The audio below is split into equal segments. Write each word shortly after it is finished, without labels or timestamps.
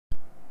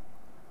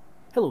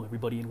Hello,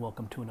 everybody, and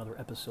welcome to another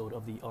episode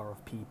of the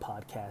RFP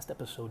Podcast,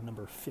 episode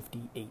number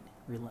 58,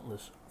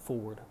 Relentless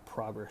Forward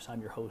Progress. I'm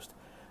your host,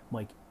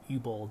 Mike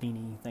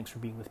Ubaldini. Thanks for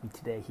being with me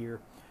today here.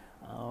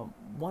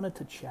 Wanted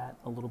to chat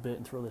a little bit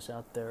and throw this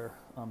out there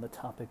on the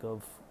topic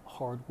of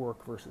hard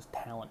work versus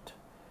talent.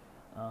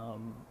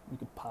 We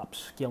could pop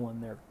skill in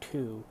there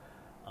too.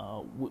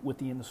 With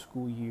the end of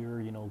school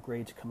year,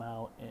 grades come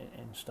out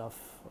and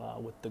stuff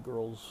with the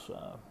girls'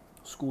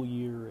 school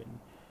year and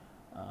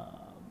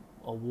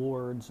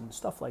awards and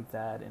stuff like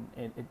that,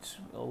 and it's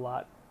a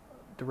lot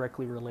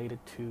directly related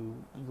to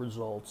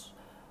results.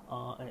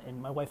 And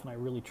my wife and I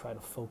really try to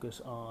focus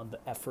on the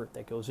effort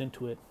that goes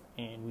into it,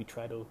 and we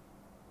try to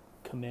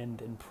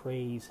commend and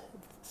praise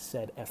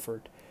said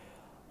effort.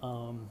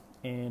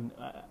 And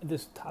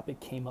this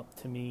topic came up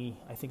to me,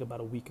 I think,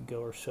 about a week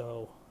ago or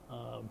so,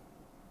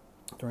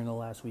 during the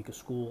last week of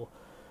school,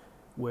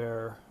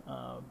 where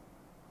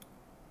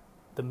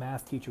the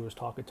math teacher was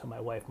talking to my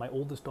wife. My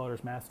oldest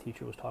daughter's math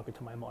teacher was talking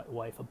to my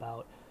wife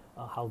about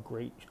how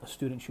great a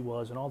student she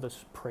was and all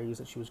this praise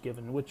that she was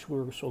given, which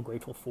we were so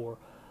grateful for.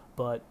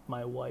 But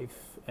my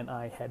wife and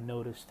I had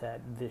noticed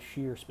that this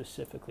year,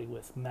 specifically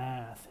with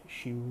math,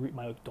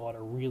 my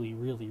daughter really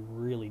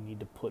need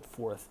to put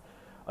forth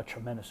a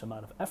tremendous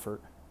amount of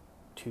effort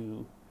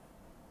to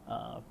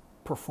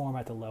perform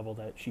at the level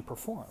that she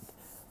performed.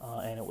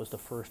 And it was the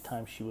first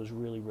time she was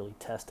really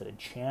tested and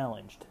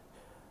challenged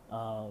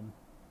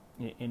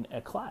in a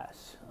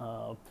class.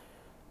 A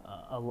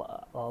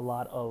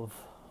lot of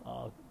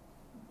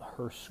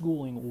her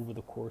schooling over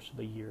the course of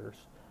the years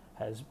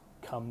has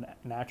come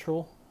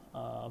natural,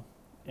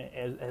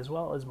 as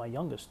well as my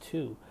youngest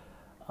too.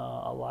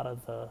 A lot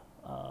of the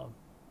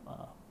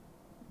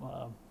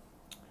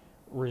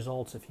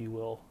results, if you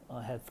will,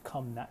 have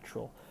come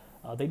natural.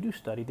 They do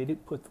study, they do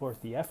put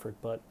forth the effort,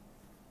 but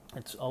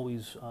it's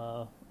always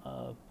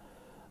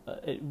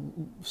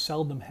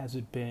seldom has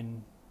it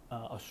been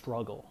a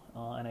struggle,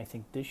 and I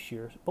think this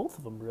year, both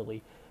of them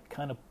really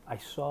I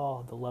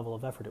saw the level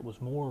of effort. It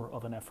was more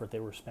of an effort. They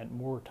were spent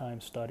more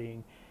time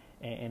studying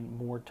and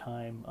more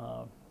time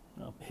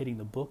hitting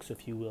the books,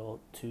 if you will,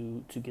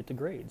 to get the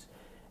grades.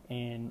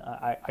 And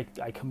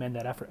I commend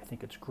that effort. I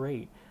think it's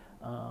great.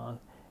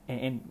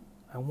 And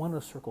I want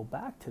to circle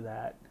back to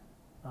that,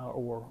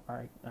 or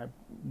I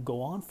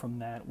go on from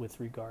that with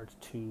regards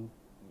to,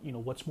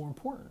 what's more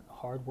important: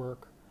 hard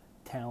work,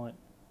 talent,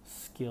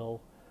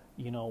 skill.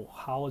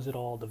 How is it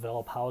all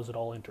developed? How is it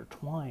all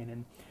intertwined?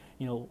 And,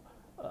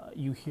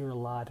 you hear a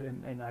lot,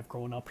 and I've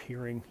grown up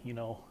hearing,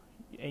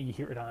 and you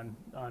hear it on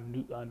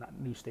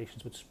news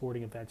stations with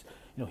sporting events,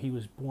 he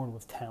was born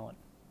with talent.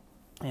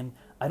 And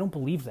I don't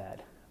believe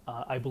that.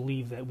 I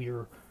believe that we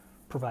are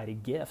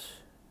provided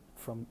gifts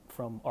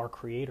from our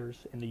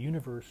creators in the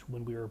universe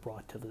when we are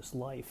brought to this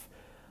life.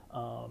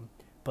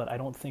 But I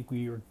don't think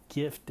we are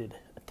gifted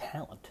a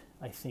talent.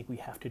 I think we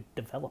have to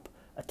develop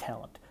a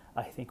talent.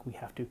 I think we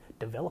have to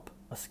develop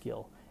a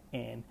skill,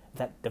 and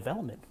that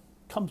development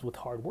comes with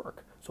hard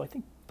work. So I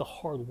think the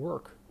hard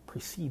work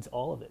precedes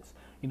all of this.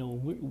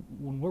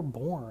 When we're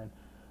born,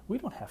 we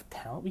don't have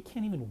talent. We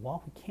can't even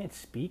walk. We can't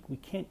speak. We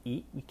can't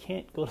eat. We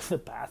can't go to the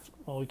bathroom.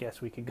 Well, I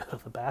guess we can go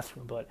to the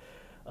bathroom, but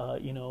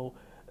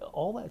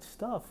all that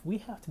stuff, we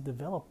have to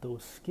develop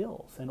those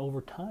skills. And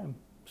over time,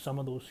 some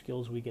of those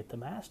skills we get to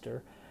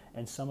master,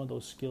 and some of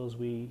those skills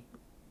we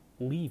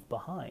leave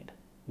behind.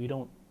 We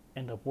don't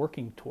end up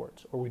working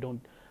towards, or we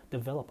don't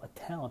develop a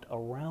talent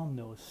around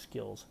those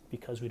skills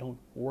because we don't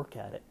work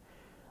at it.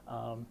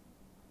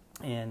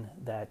 And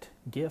that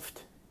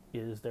gift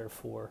is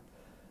therefore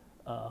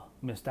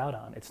missed out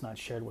on. It's not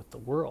shared with the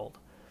world.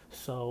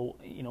 So,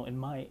 in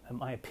my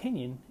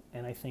opinion,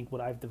 and I think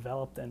what I've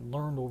developed and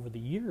learned over the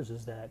years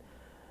is that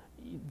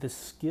the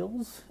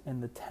skills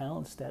and the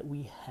talents that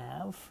we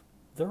have,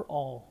 they're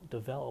all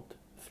developed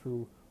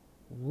through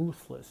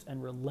ruthless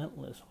and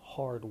relentless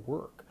hard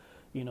work.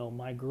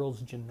 My girls'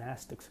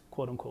 gymnastics,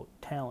 quote unquote,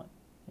 talent,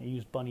 I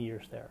used bunny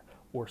ears there,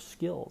 or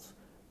skills,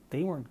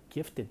 they weren't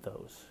gifted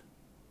those.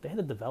 They had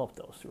to develop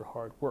those through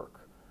hard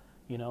work.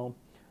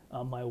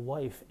 My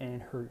wife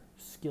and her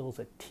skills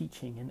at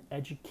teaching and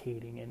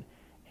educating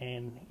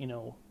and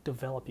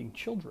developing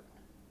children,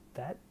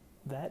 that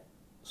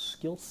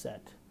skill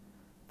set,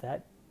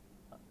 that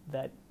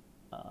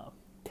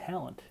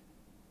talent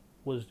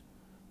was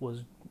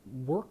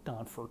worked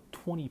on for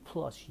 20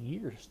 plus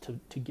years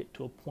to get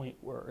to a point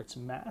where it's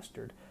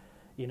mastered.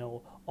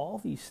 All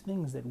these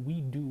things that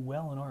we do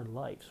well in our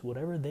lives,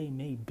 whatever they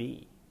may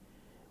be,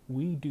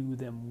 we do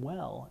them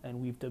well, and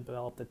we've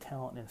developed a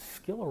talent and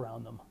skill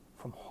around them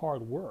from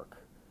hard work.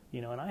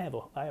 And I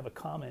have a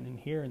comment in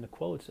here in the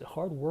quotes that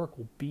hard work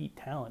will beat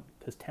talent,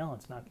 because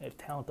if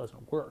talent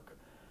doesn't work.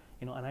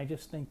 And I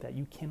just think that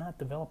you cannot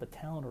develop a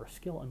talent or a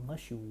skill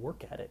unless you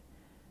work at it.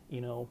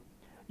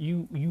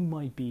 You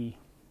might be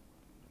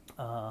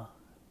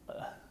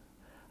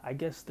I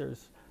guess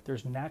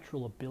there's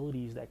natural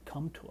abilities that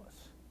come to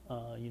us,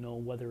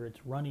 whether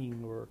it's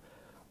running or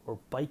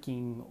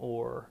biking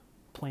or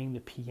playing the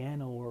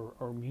piano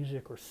or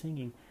music or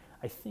singing.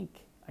 I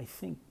think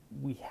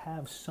we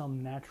have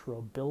some natural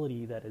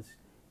ability that is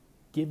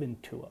given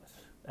to us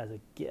as a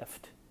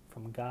gift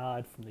from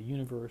God, from the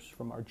universe,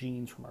 from our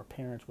genes, from our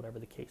parents, whatever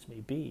the case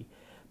may be.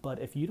 But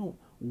if you don't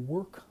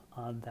work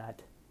on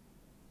that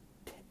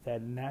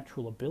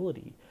natural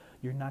ability,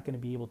 you're not going to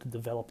be able to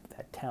develop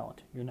that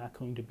talent. You're not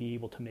going to be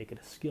able to make it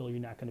a skill. You're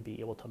not going to be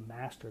able to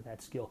master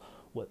that skill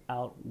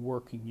without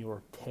working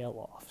your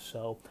tail off.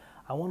 So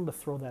I wanted to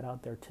throw that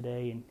out there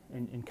today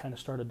and kind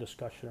of start a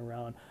discussion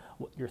around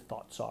what your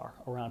thoughts are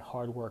around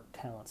hard work,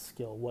 talent,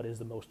 skill. What is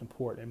the most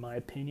important? In my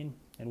opinion,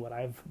 and what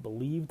I've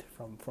believed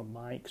from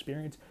my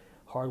experience,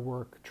 hard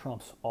work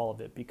trumps all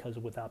of it, because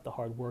without the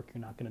hard work,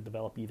 you're not going to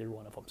develop either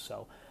one of them.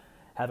 So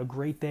have a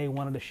great day.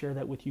 Wanted to share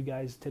that with you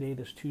guys today,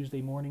 this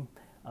Tuesday morning.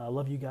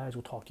 Love you guys.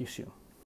 We'll talk to you soon.